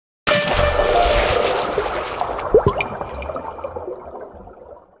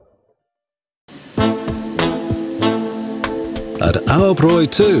Auerbräu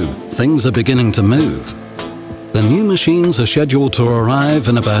too, things are beginning to move. The new machines are scheduled to arrive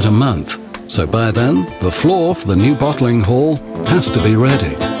in about a month, so by then the floor for the new bottling hall has to be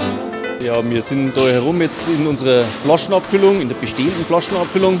ready. Ja, wir sind da herum jetzt in unserer Flaschenabfüllung, in der bestehenden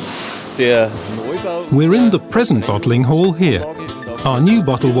Flaschenabfüllung. Der Neubau. We're in the present bottling hall here. Our new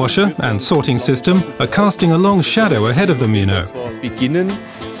bottle washer and sorting system are casting a long shadow ahead of them, you know. Beginnen,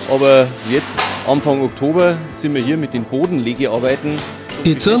 aber jetzt Anfang Oktober sind wir hier mit den Bodenlegearbeiten.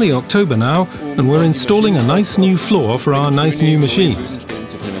 It's early October now, and we're installing a nice new floor for our nice new machines.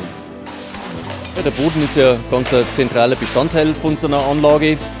 Ja, der Boden ist ja ganz ein zentraler Bestandteil von so einer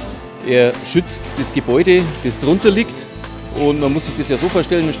Anlage. Er schützt das Gebäude, das drunter liegt. Und man muss sich das ja so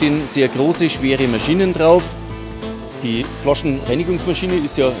vorstellen, da stehen sehr große, schwere Maschinen drauf. Die Flaschenreinigungsmaschine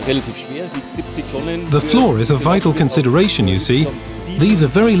ist ja relativ schwer, wiegt 70 Tonnen. The floor is a vital consideration, you see. These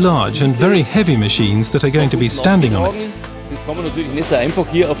are very large and very heavy machines that are going to be standing on it. Das kann man natürlich nicht so einfach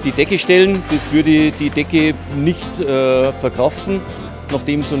hier auf die Decke stellen. Das würde die Decke nicht verkraften,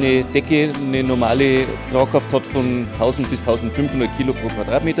 nachdem so eine Decke eine normale Tragkraft hat von 1000 bis 1500 Kilo pro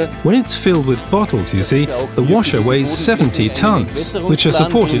Quadratmeter. When it's filled with bottles, you see, the washer weighs 70 tons, which are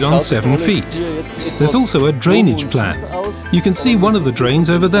supported on 7 feet. There's also a drainage plan. You can see one of the drains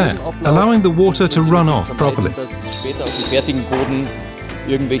over there, allowing the water to run off properly. Dass später auf dem fertigen Boden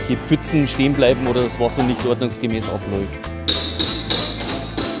irgendwelche Pfützen stehen bleiben oder das Wasser nicht ordnungsgemäß abläuft.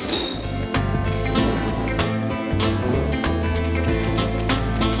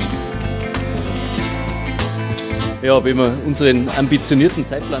 Ja, wenn wir unseren ambitionierten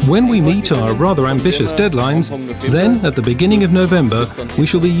Zeitplan. When we meet our rather ambitious deadlines, then at the beginning of November, we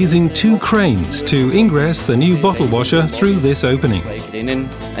shall be using 2 cranes to ingress the new bottle washer through this opening. 2 Kränen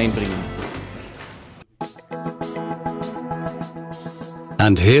einbringen.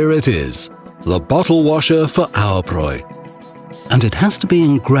 And here it is, the bottle washer for Auerbräu. And it has to be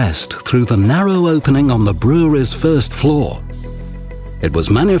ingressed through the narrow opening on the brewery's first floor. It was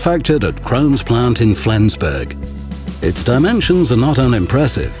manufactured at Krones plant in Flensburg. Its dimensions are not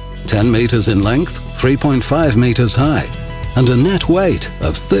unimpressive, 10 meters in length, 3.5 meters high, and a net weight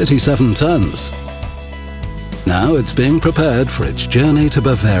of 37 tons. Now it's being prepared for its journey to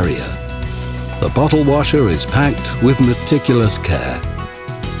Bavaria. The bottle washer is packed with meticulous care.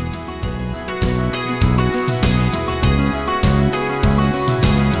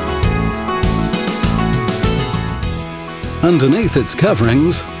 Underneath its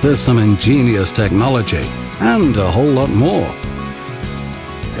coverings, there's some ingenious technology and a whole lot more.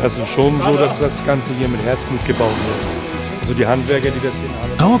 Es ist schon so, dass das Ganze hier mit Herzblut gebaut wird. Also die Handwerker, die das hier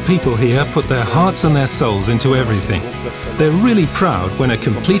haben. Our people here put their hearts and their souls into everything. They're really proud when a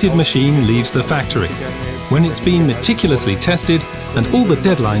completed machine leaves the factory, when it's been meticulously tested and all the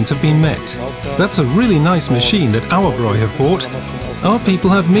deadlines have been met. That's a really nice machine that Auerbräu have bought. Our people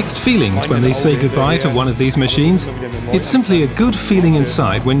have mixed feelings when they say goodbye to one of these machines. It's simply a good feeling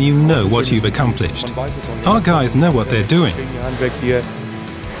inside when you know what you've accomplished. Our guys know what they're doing.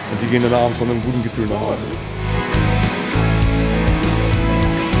 Und die gehen dann abends mit einem guten Gefühl nach Hause.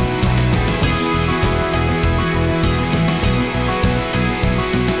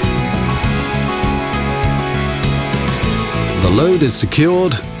 The load is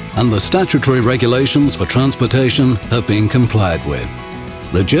secured and the statutory regulations for transportation have been complied with.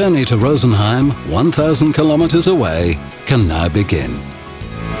 The journey to Rosenheim, 1,000 kilometers away, can now begin.